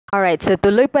Alright, so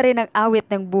tuloy pa rin ang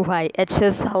awit ng buhay. It's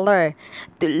just HALEERR.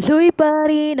 Tuloy pa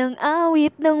rin ang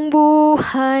awit ng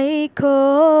buhay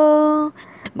ko.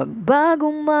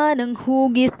 Magbagong man ang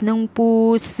hugis ng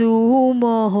puso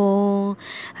mo.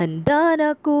 Handa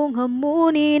na kong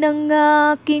hamunin ang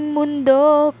aking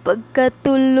mundo.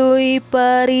 Pagkatuloy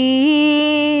pa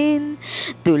rin.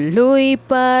 Tuloy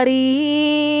pa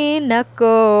rin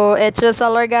ako. It's just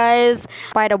HALEERR, guys.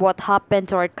 Despite of what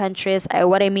happened to our countries,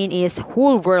 what I mean is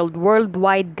whole world,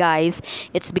 worldwide, guys.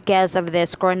 It's because of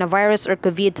this coronavirus or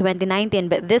COVID 2019.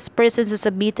 But this person who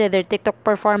submitted their TikTok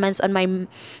performance on my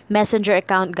messenger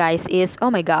account, guys, is, oh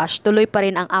my gosh, tuloy pa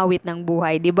rin ang awit ng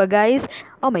buhay. Diba, guys?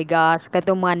 Oh my gosh,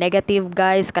 katong mga negative,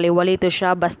 guys, kaliwalito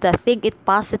siya. Basta think it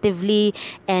positively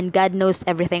and God knows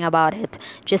everything about it.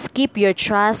 Just keep your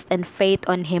trust and faith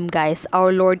on Him, guys.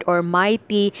 Our Lord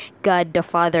Almighty, God the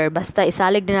Father. Basta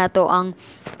isalig na nato ang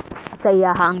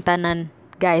sayaha ang tanan,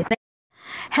 guys.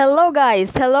 Hello,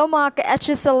 guys. Hello, mga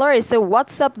ka-HALEERR. So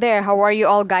what's up there? How are you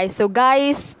all, guys? So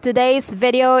guys, today's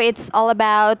video, it's all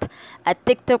about a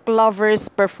TikTok lover's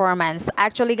performance.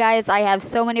 Actually, guys, I have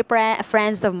so many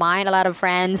friends of mine, a lot of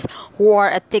friends who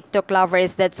are a TikTok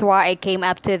lovers. That's why I came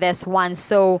up to this one.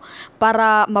 So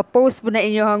para ma-post po na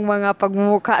inyong mga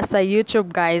pagmumukha sa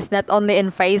YouTube, guys, not only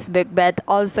in Facebook but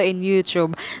also in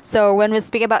YouTube. So when we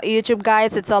speak about YouTube,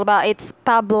 guys, it's all about, it's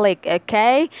public,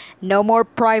 okay? No more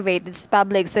private, it's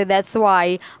public. So that's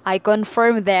why I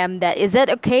confirm them that is it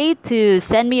okay to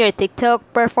send me your TikTok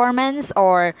performance,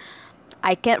 or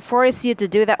I can't force you to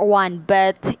do that one,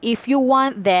 but if you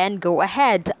want, then go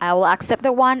ahead. I will accept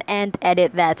the one and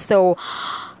edit that. So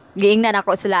giingnan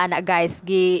ako sila ana, guys.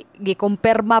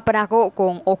 Gi-kumpirma pa nako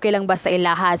kung okay lang ba sa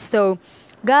ilaha. So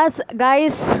guys,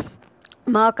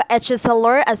 mga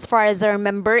ka-HALEERR, as far as I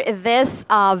remember, this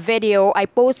video, I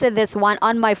posted this one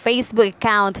on my Facebook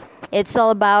account. It's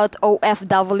all about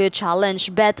OFW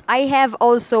challenge, but I have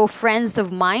also friends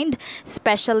of mine,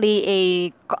 especially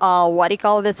a what do you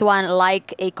call this one,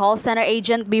 like a call center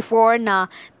agent before na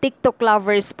TikTok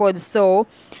lovers pod. So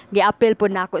gi-appeal po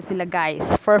nako sila,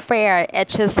 guys, for fair.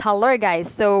 It's just HALEERR,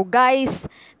 guys. So guys,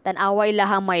 tanawa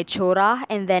ilahang may tsura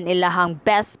and then ilahang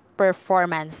best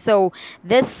performance. So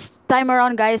this time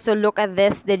around, guys, so look at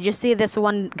this. Did you see this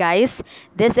one, guys?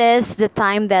 This is the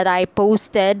time that I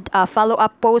posted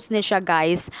follow-up post ni siya,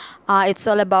 guys. It's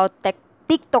all about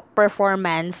TikTok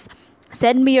performance.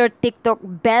 Send me your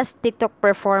best TikTok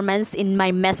performance in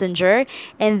my messenger,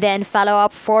 and then follow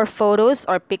up 4 photos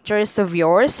or pictures of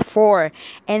yours, 4,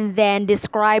 and then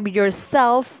describe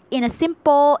yourself in a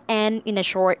simple and in a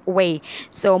short way.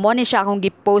 So mo ni siya akong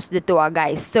gi-post dito,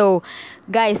 guys. So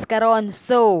guys, karon,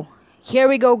 so here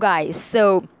we go, guys.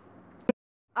 So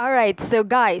alright, so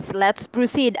guys, let's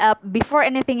proceed. Before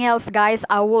anything else, guys,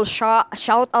 I will shout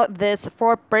out this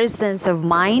 4 persons of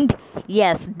mine.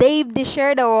 Yes, Dave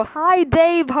Desherdo. Hi,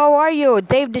 Dave. How are you?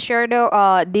 Dave Desherdo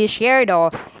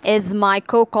is my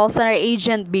call center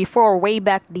agent before, way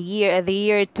back the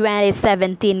year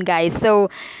 2017, guys. So,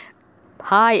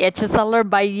 hi, HALEERR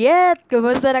Bayet.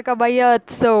 Kumusta na ka,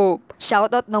 Bayot? So,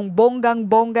 shout out ng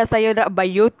bonggang-bongga sa'yo na,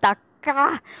 Bayuta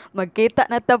ka. Magkita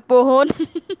na tapuhon.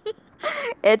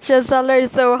 HALEERR.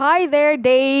 So hi there,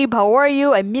 Dave. How are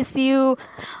you? I miss you.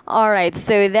 Alright,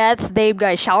 so that's Dave,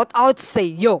 guys. Shout out say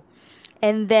yo.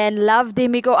 And then Love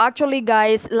Demico. Actually,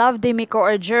 guys, Love Demico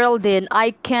or Geraldine,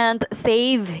 I can't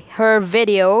save her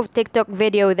video, TikTok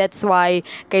video. That's why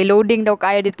kay loading daw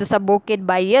kayo dito sa bukid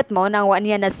bayet mo nang wa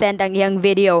niya na send ang iyang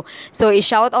video. So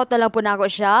i-shout out na lang po nako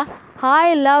siya.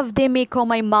 Hi, Love Demico,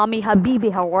 my mommy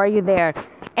Habibi. How are you there?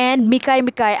 And Mikay,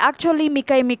 actually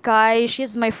Mikay,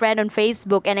 she's my friend on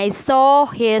Facebook, and I saw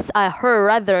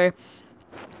her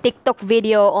TikTok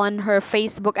video on her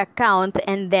Facebook account,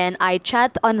 and then I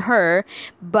chat on her,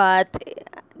 but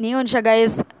niyon siya,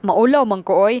 guys, maulaw man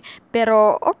ko oy,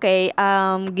 pero okay,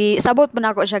 sabot po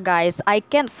na ako siya, guys. I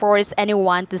can't force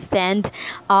anyone to send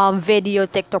video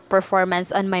TikTok performance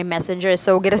on my messenger,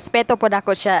 so girespeto po na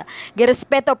ako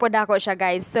siya,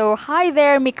 guys. So hi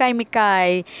there,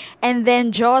 Mikay, and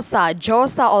then Josa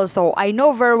also, I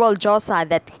know very well Josa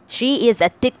that she is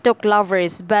a TikTok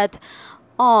lovers, but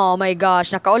oh my gosh,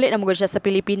 nakaulit na mo siya sa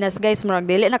Pilipinas, guys. Murag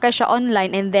dili na kay siya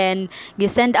online, and then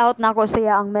gi-send out na ko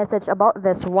siya ang message about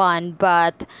this one,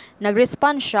 but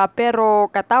nag-respond siya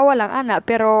pero katawa lang ana,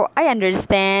 pero I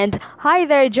understand. Hi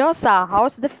there, Josa.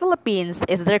 How's the Philippines?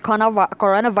 Is there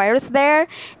coronavirus there?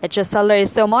 It's just HALEERR.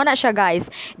 So mo na siya, guys.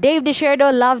 Dave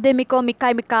Desherdo, Love Demico,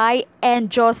 Mikay,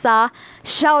 and Josa.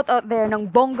 Shout out there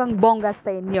ng bonggang-bongga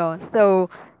sa inyo.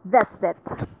 So that's it.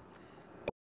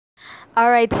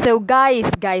 Alright, so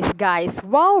guys,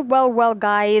 well,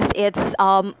 guys, it's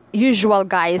usual,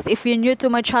 guys. If you're new to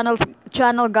my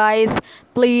channel, guys,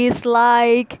 please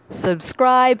like,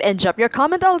 subscribe, and drop your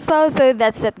comment also. So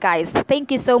that's it, guys.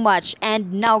 Thank you so much.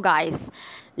 And now, guys,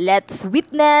 let's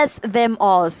witness them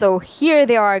all. So here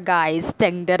they are, guys.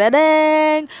 Dang, da, da,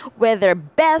 dang, with their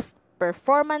best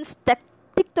performance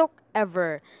TikTok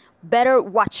ever. Better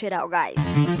watch it out, guys.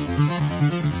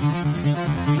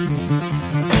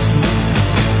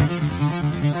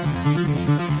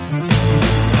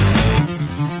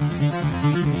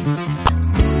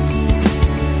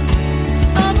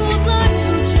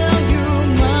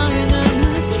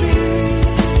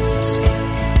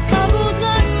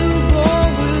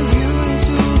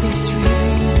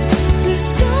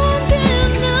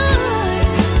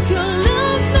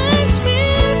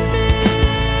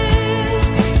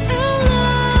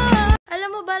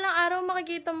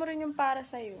 Makikita mo rin yung para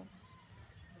sa'yo.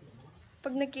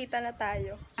 Pag nakita na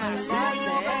tayo.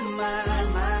 Malayo ka man,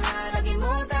 mahalagin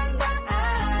mo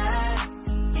tandaan.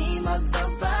 Di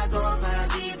magbabago,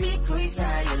 pag-ibig ko'y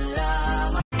sa'yo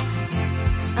lang.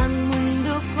 Ang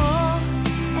mundo ko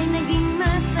ay naging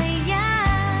masaya.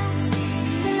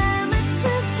 Salamat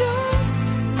sa Diyos,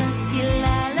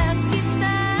 nakilala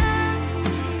kita.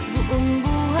 Buong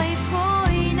buhay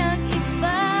ko'y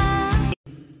nag-iba.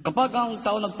 Kapag ang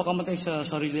tao nagpakamatay sa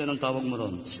sarili, anong tawag mo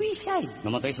ron? Suicide.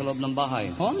 Namatay sa loob ng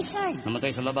bahay. Homicide.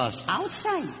 Namatay sa labas.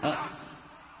 Outside.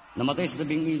 Namatay sa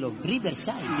tabing ilog.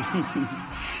 Riverside.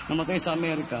 Namatay sa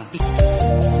Amerika.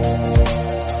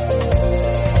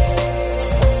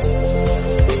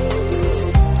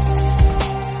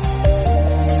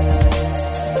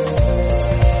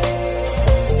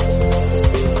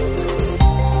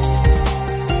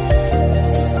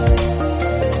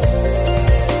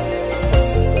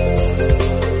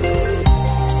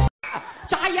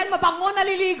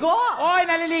 Naliligo? Oy,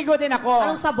 naliligo din ako.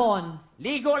 Anong sabon?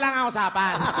 Ligo lang ang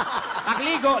usapan.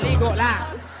 Pagligo, ligo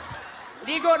lang.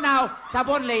 Ligo now,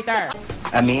 sabon later.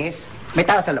 Miss, may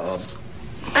tao sa loob?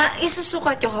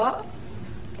 Isusukat nyo ho?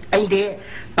 Ay, hindi.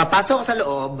 Papasok ko sa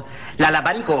loob,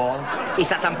 lalaban ko,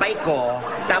 isasampay ko,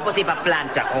 tapos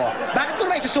ipaplantsa ko. Bakit mo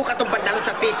may susukat tong pantalon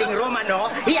sa fitting room, ano?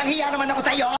 Hiyang-hiya naman ako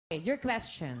sa'yo! Your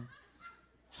question.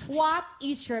 What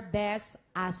is your best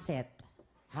asset?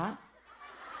 Ha?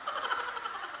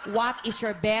 What is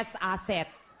your best asset?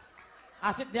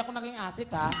 Asset, di ako naging asset,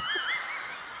 ha?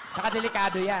 Tsaka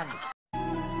delikado yan.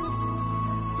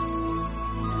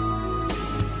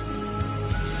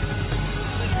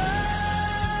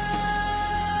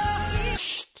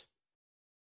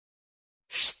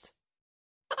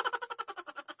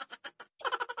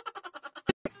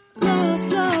 Love,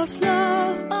 love,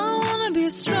 love, I wanna be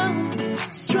strong,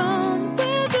 strong.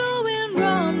 We're doing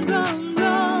wrong, wrong,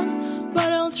 wrong,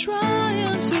 but I'll try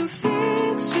to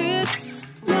fix it.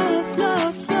 Love,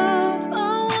 love, love,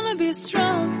 I wanna be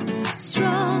strong,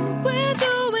 strong. We're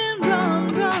doing wrong,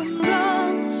 wrong,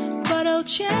 wrong, but I'll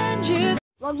change it.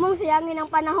 Huwag mong sayangin ang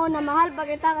panahon na mahal pag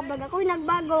kita kapag ako'y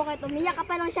nagbago kahit umiyak ka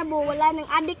pa ng shabu, wala ng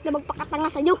adik na magpakatanga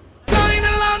sa'yo. Bakit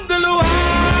na lang dalawa?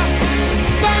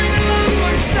 Bakit na lang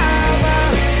magsama?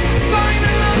 Bakit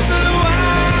na lang dalawa?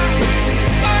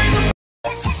 Bakit na...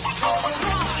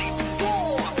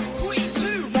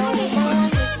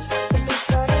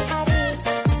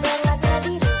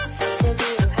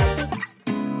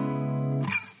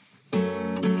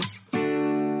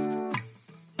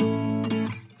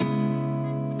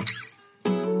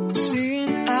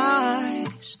 Seeing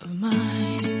eyes of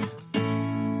mine,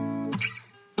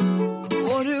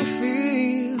 what do you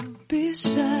feel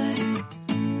beside?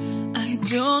 I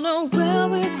don't know where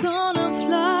we're gonna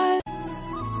fly.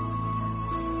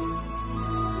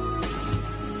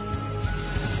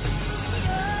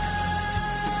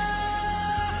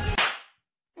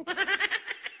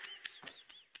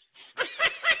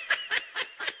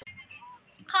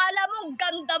 Kala mo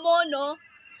ganda mo, no?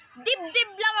 Dibdib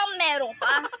lang ang meron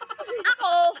pa.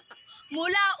 Ako,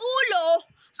 mula ulo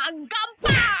hanggang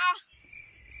pa!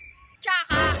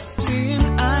 Tsaka, Seeing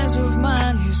eyes of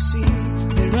mine, you see,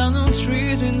 there are no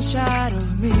trees inside of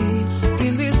me.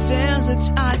 In this desert,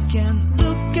 I can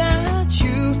look at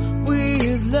you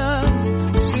with love.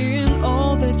 Seeing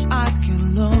all that I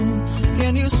can learn.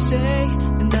 Can you stay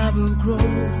and I will grow?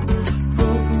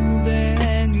 Grow the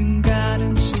hanging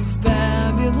gardens of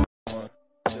Babylon.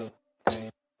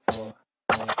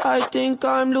 I think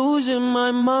I'm losing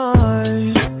my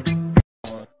mind.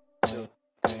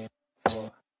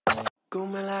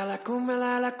 Kumalala,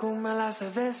 kumalala, kumala sa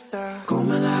vesta.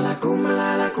 Kumalala,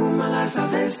 kumalala, kumala sa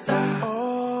vesta.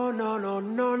 Oh, no, no,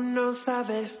 no, no sa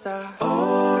vesta.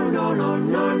 Oh, no, no,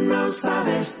 no, no sa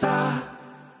vesta.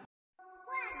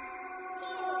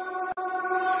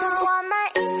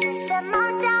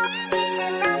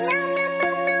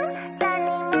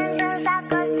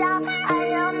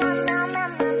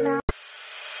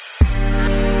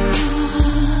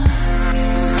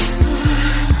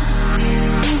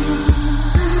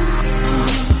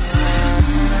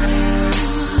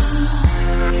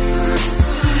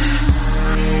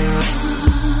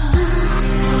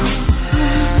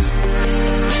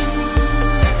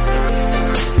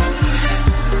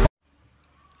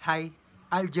 Hi,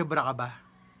 algebra ka ba?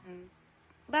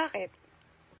 Bakit?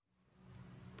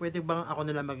 Pwede bang ako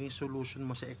nila maging solution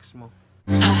mo sa ex mo?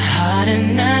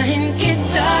 Haharanahin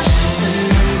kita,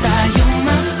 saan tayo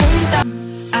mapunta?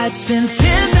 I'd spend 10,000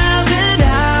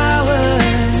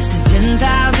 hours and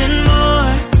 10,000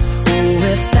 more. Oh,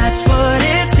 if that's what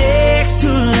it takes to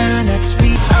learn that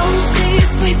sweet. Oh, she's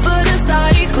sweet but a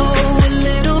psycho, a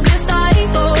little bit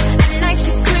psycho. At night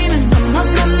she's screaming, my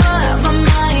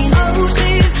mind. Oh,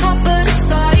 she's hot but a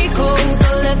psycho, so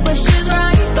left but she's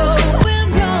right though.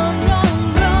 Went wrong,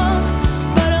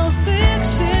 but I'll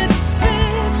fix it.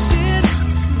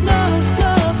 Love,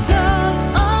 love, love,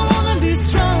 I wanna be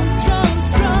strong.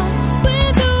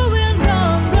 We're doing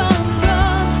wrong,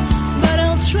 but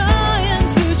I'll try and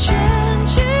to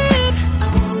change it. I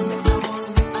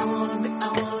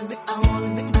wanna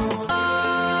be.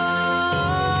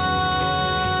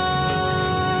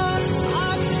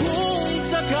 Kung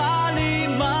sakali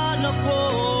man ako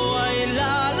ay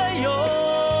lalayo,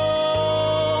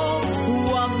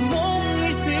 huwag mong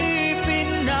isipin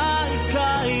na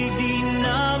ika'y di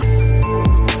na.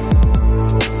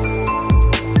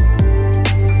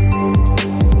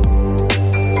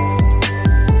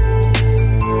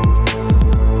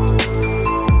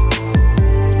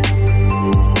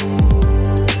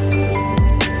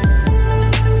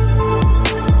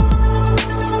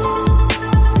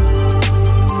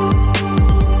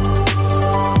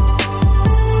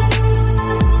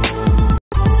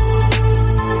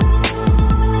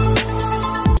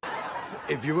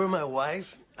 If you were my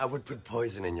wife, I would put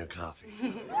poison in your coffee.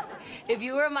 If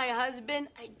you were my husband,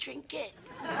 I'd drink it.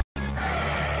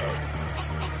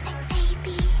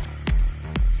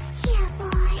 Yeah,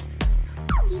 boy,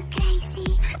 you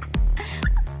crazy.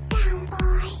 Down,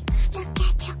 boy, look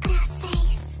at your glass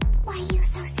face. Why you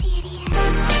so serious?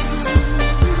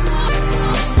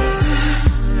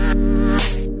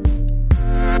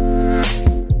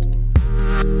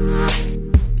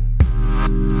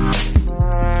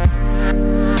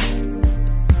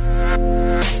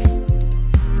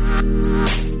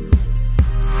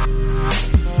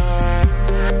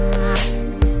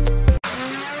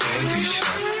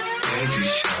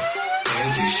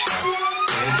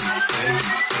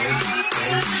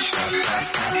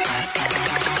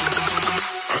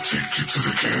 I'll take you to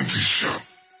the candy shop.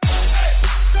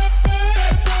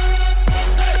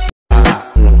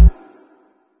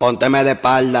 Pónteme de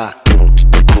espalda.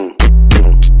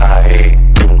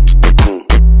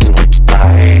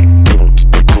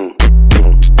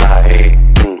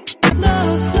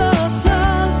 Love, love,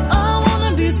 love, I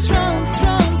wanna be strong.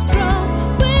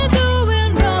 We're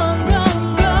doing wrong,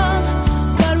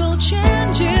 but we'll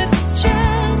change it.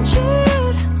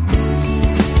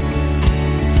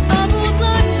 I would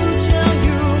like to tell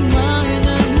you my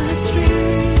mystery.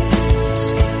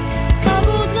 I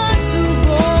would like to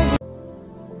go.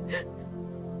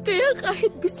 Kaya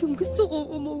kahit gusto kong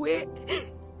umuwi,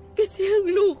 kasi ang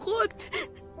lungkot.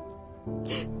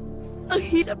 Ang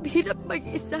hirap-hirap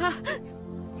mag-isa.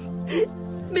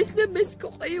 Miss na miss ko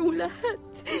kayong lahat.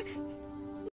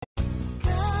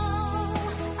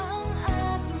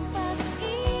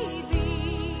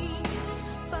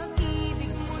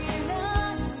 Pag-ibig mo'y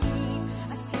langit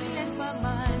at kailan pa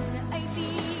man ay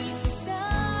di kita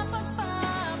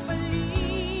magpapalit.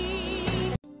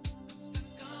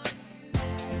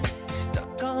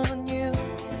 Stuck on you.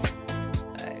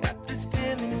 I got this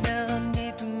feeling down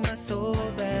deep in my soul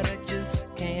that I just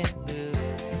can't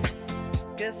lose.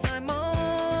 Guess I'm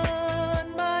on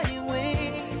my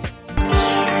way.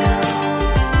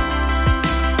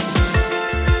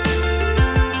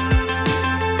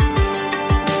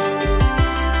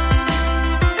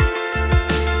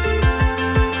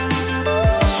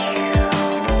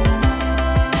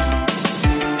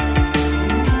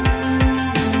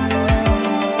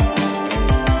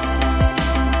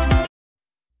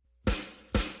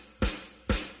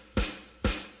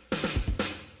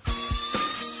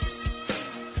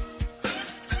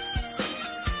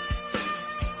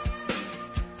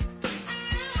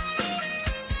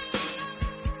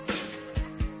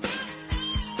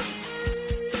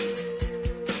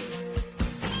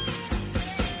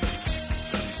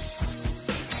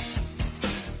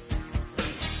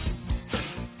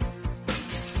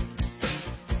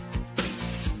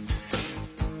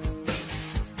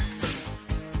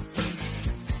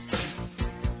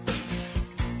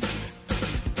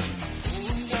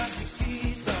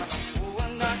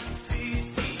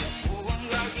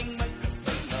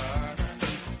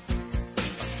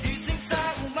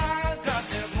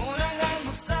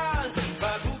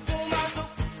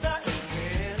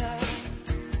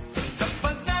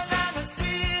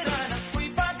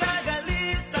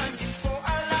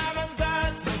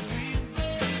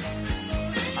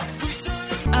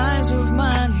 eyes of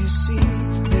mine, you see,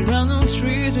 there are no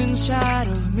trees inside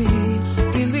of me.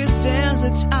 In this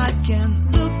desert, I can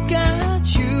look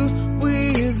at you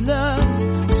with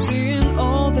love, seeing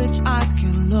all that I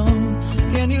can learn.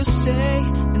 Can you stay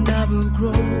and I will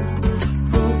grow?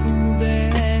 The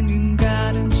hanging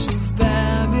gardens of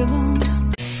Babylon.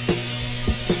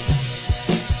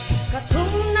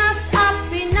 Katunas at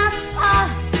Pinas pa,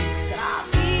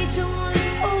 grabe yung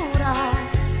lisura.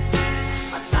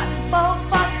 Matagpaw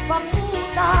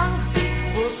pagpaputang,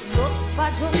 buslot pa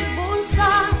yung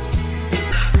bulsa.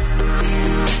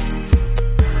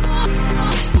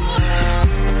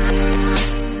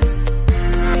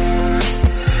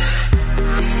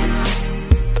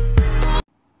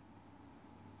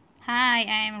 Hi,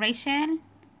 I'm Rachel.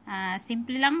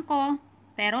 Simple lang ko,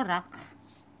 pero rock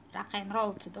and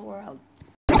roll to the world.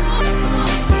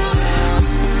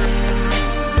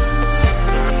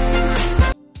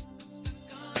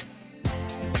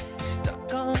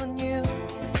 Stuck on you.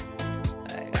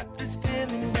 I got this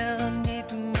feeling down deep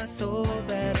in my soul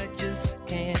that I just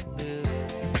can't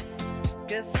lose.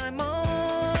 Guess I'm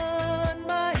on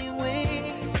my way.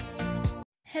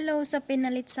 Hello sa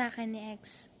pinalit sa akin ni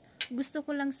ex. Gusto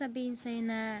ko lang sabihin sa'yo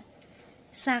na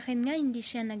sa akin nga hindi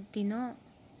siya nagtino.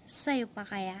 Sa'yo pa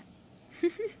kaya?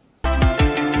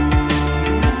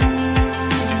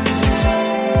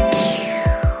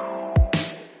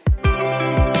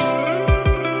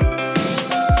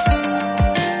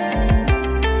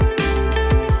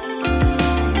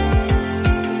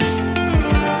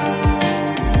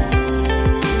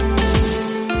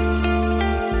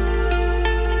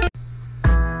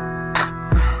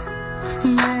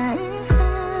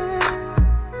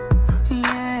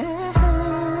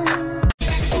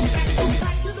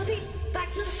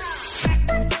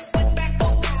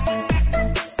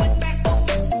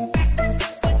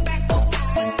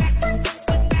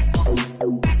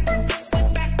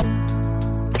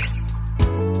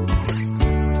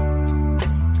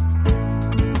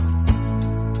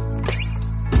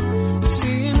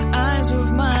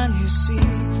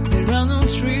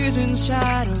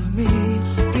 Inside of me,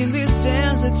 in this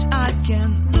desert, I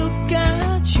can look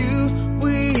at you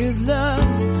with love,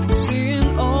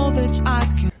 seeing all that I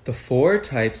can. The 4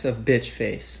 types of bitch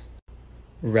face: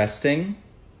 resting,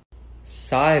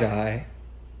 side eye,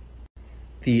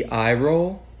 the eye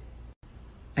roll,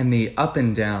 and the up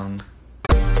and down.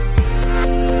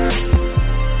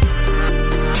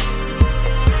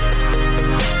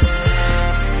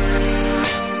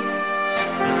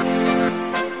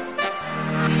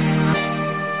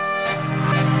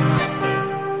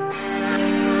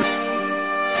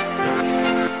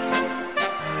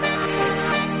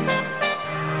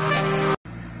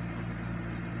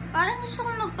 Parang gusto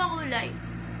kong magpakulay.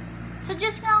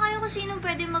 Suggest nga kayo kung sinong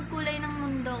pwede magkulay ng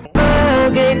mundo.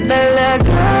 Bagay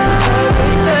talaga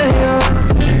tayo.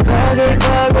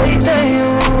 Bagay tayo.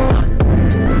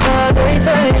 Bagay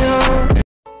tayo.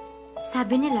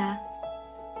 Sabi nila,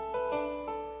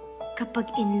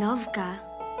 kapag in love ka,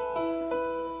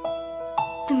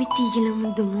 tumitigil ang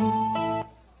mundo mo.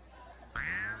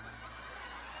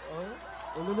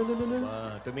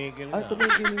 Tumigil na.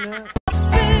 Tumigil na.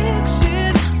 Fix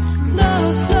it,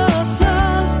 love, love,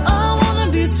 love. I wanna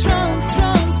be strong,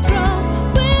 strong, strong.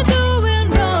 We're doing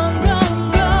wrong, wrong,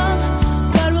 wrong.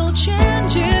 God will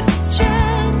change it,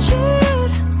 change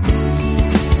it.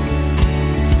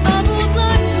 I would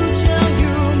like to tell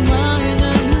you mine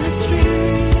and my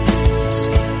street.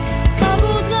 I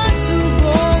would like to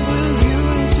go with you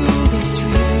into the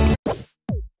street.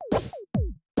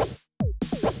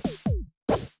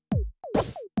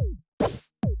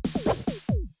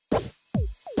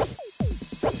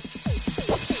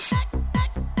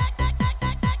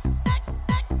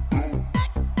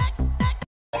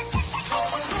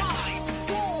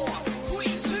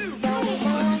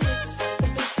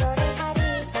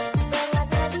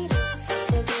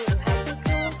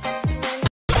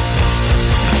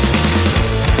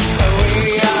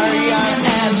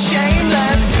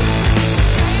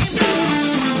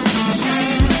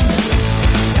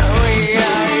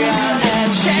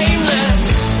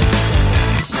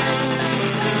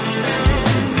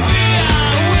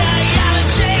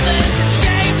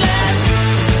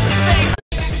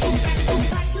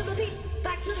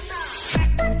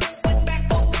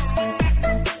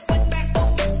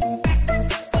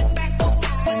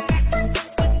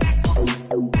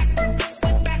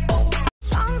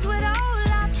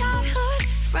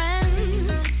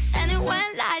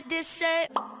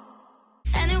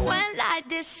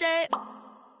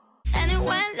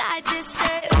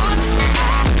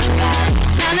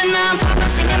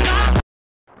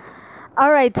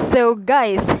 Alright, so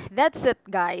guys, That's it,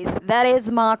 guys. That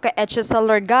is mga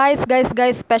ka-HSLer guys,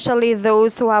 especially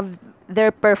those who have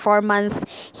their performance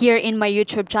here in my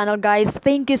YouTube channel, guys.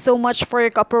 Thank you so much for your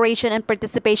cooperation and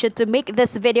participation to make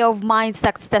this video of mine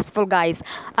successful, guys.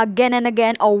 Again and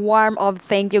again, a warm of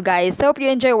thank you, guys. Hope you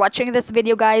enjoy watching this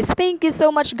video, guys. Thank you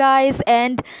so much, guys,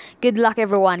 and good luck,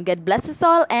 everyone. God bless us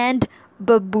all, and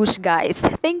baboosh, guys.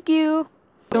 Thank you.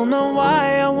 Don't know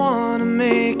why I wanna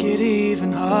make it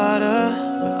even harder,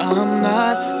 but I'm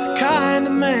not the kind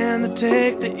of man to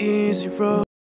take the easy road.